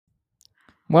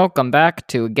Welcome back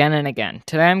to Again and Again.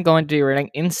 Today I'm going to be reading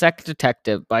Insect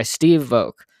Detective by Steve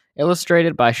Vogt,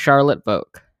 illustrated by Charlotte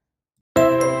Vogt.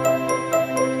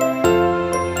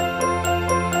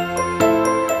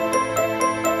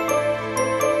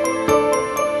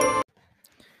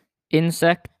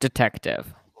 Insect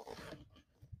Detective.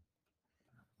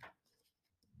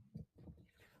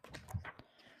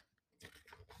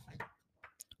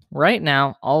 Right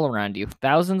now, all around you,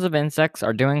 thousands of insects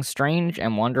are doing strange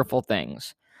and wonderful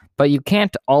things, but you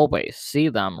can't always see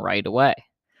them right away.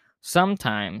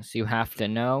 Sometimes you have to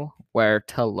know where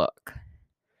to look.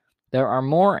 There are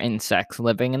more insects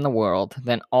living in the world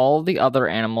than all the other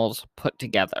animals put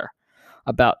together.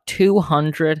 About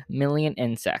 200 million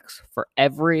insects for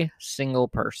every single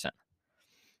person.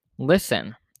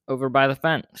 Listen, over by the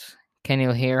fence. Can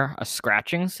you hear a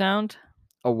scratching sound?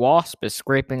 A wasp is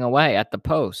scraping away at the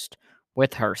post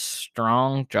with her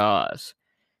strong jaws.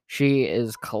 She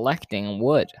is collecting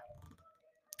wood.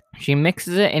 She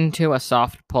mixes it into a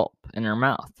soft pulp in her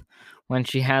mouth. When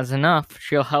she has enough,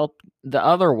 she'll help the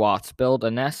other wasps build a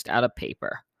nest out of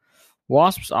paper.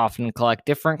 Wasps often collect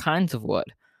different kinds of wood,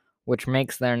 which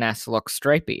makes their nests look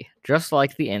stripy, just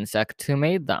like the insect who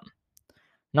made them.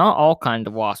 Not all kinds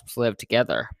of wasps live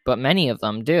together, but many of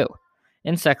them do.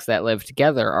 Insects that live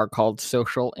together are called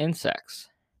social insects.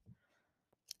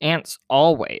 Ants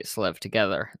always live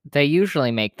together. They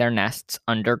usually make their nests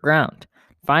underground.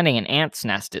 Finding an ant's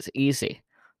nest is easy.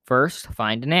 First,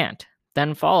 find an ant,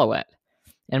 then follow it.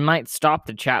 It might stop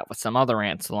to chat with some other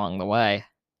ants along the way.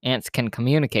 Ants can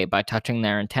communicate by touching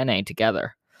their antennae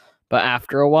together. But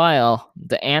after a while,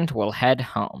 the ant will head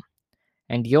home,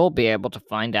 and you'll be able to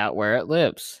find out where it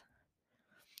lives.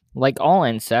 Like all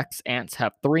insects, ants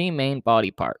have three main body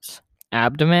parts: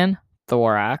 abdomen,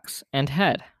 thorax, and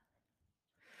head.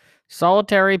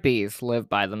 Solitary bees live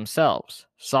by themselves.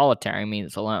 Solitary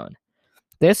means alone.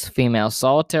 This female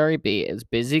solitary bee is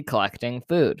busy collecting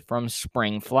food from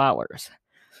spring flowers.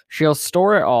 She'll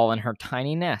store it all in her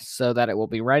tiny nest so that it will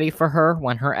be ready for her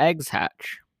when her eggs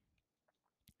hatch.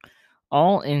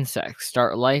 All insects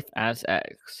start life as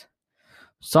eggs.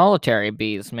 Solitary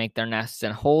bees make their nests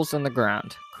in holes in the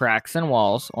ground, cracks in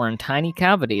walls, or in tiny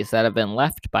cavities that have been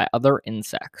left by other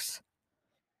insects.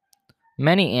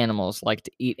 Many animals like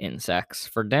to eat insects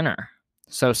for dinner,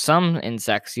 so some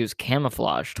insects use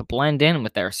camouflage to blend in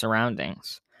with their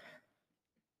surroundings.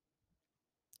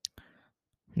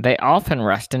 They often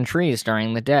rest in trees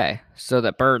during the day so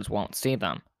that birds won't see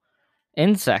them.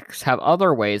 Insects have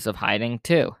other ways of hiding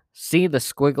too. See the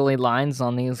squiggly lines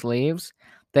on these leaves?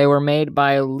 They were made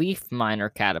by a leaf miner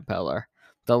caterpillar.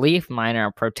 The leaf miner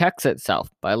protects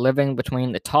itself by living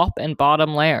between the top and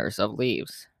bottom layers of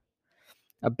leaves,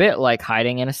 a bit like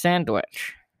hiding in a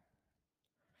sandwich.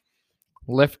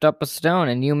 Lift up a stone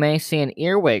and you may see an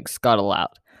earwig scuttle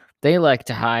out. They like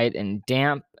to hide in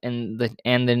damp and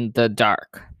in the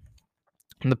dark.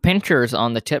 The pinchers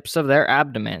on the tips of their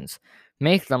abdomens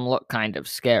make them look kind of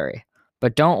scary,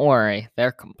 but don't worry,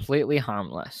 they're completely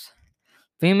harmless.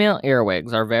 Female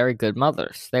earwigs are very good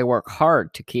mothers. They work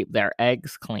hard to keep their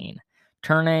eggs clean,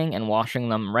 turning and washing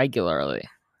them regularly.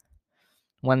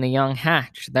 When the young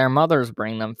hatch, their mothers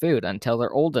bring them food until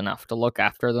they're old enough to look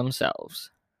after themselves.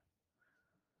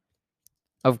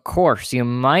 Of course, you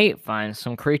might find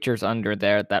some creatures under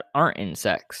there that aren't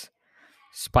insects.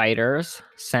 Spiders,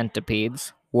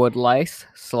 centipedes, woodlice,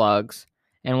 slugs,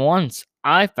 and once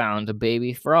I found a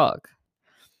baby frog.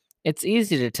 It's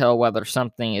easy to tell whether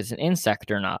something is an insect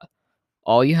or not.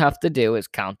 All you have to do is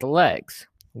count the legs.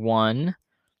 1,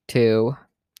 2,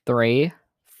 3,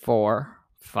 4,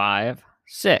 5,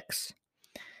 6.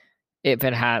 If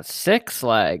it has 6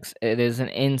 legs, it is an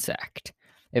insect.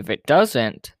 If it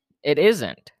doesn't, it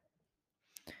isn't.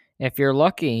 If you're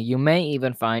lucky, you may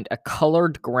even find a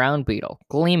colored ground beetle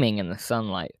gleaming in the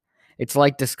sunlight. It's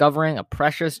like discovering a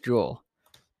precious jewel.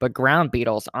 But ground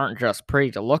beetles aren't just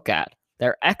pretty to look at,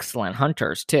 they're excellent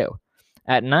hunters too.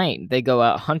 At night, they go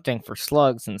out hunting for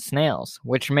slugs and snails,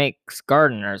 which makes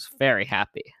gardeners very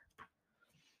happy.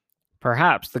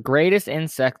 Perhaps the greatest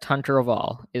insect hunter of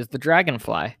all is the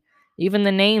dragonfly. Even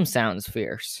the name sounds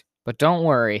fierce. But don't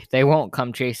worry, they won't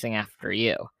come chasing after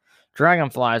you.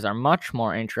 Dragonflies are much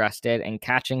more interested in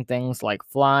catching things like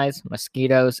flies,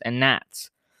 mosquitoes, and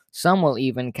gnats. Some will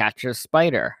even catch a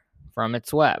spider from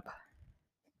its web.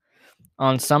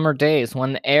 On summer days,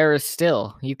 when the air is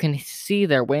still, you can see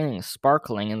their wings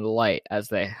sparkling in the light as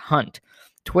they hunt,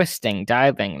 twisting,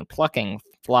 diving, and plucking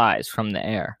flies from the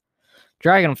air.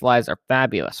 Dragonflies are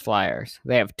fabulous flyers.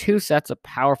 They have 2 sets of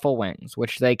powerful wings,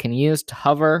 which they can use to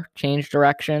hover, change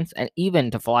directions, and even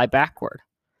to fly backward.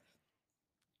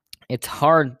 It's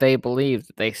hard they believe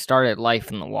that they started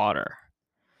life in the water.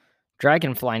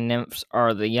 Dragonfly nymphs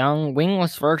are the young,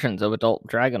 wingless versions of adult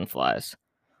dragonflies.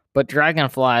 But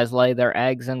dragonflies lay their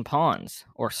eggs in ponds,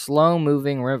 or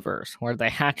slow-moving rivers, where they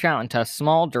hatch out into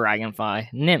small dragonfly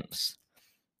nymphs.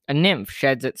 A nymph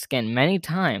sheds its skin many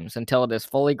times until it is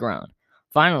fully grown.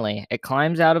 Finally, it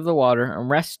climbs out of the water and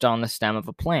rests on the stem of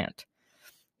a plant.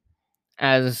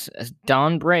 As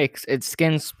dawn breaks, its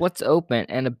skin splits open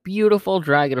and a beautiful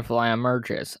dragonfly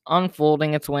emerges,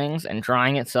 unfolding its wings and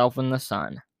drying itself in the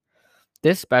sun.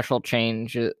 The special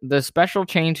changes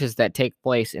that take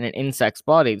place in an insect's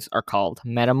bodies are called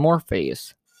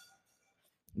metamorphoses.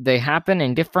 They happen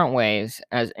in different ways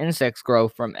as insects grow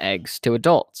from eggs to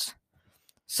adults.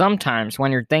 Sometimes,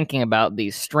 when you're thinking about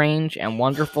these strange and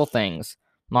wonderful things,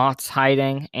 moths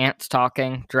hiding, ants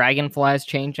talking, dragonflies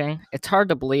changing, it's hard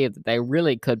to believe that they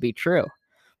really could be true.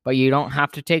 But you don't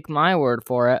have to take my word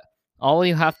for it. All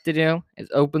you have to do is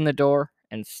open the door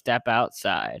and step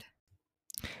outside.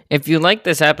 If you like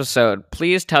this episode,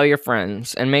 please tell your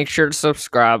friends and make sure to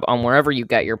subscribe on wherever you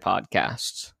get your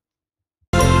podcasts.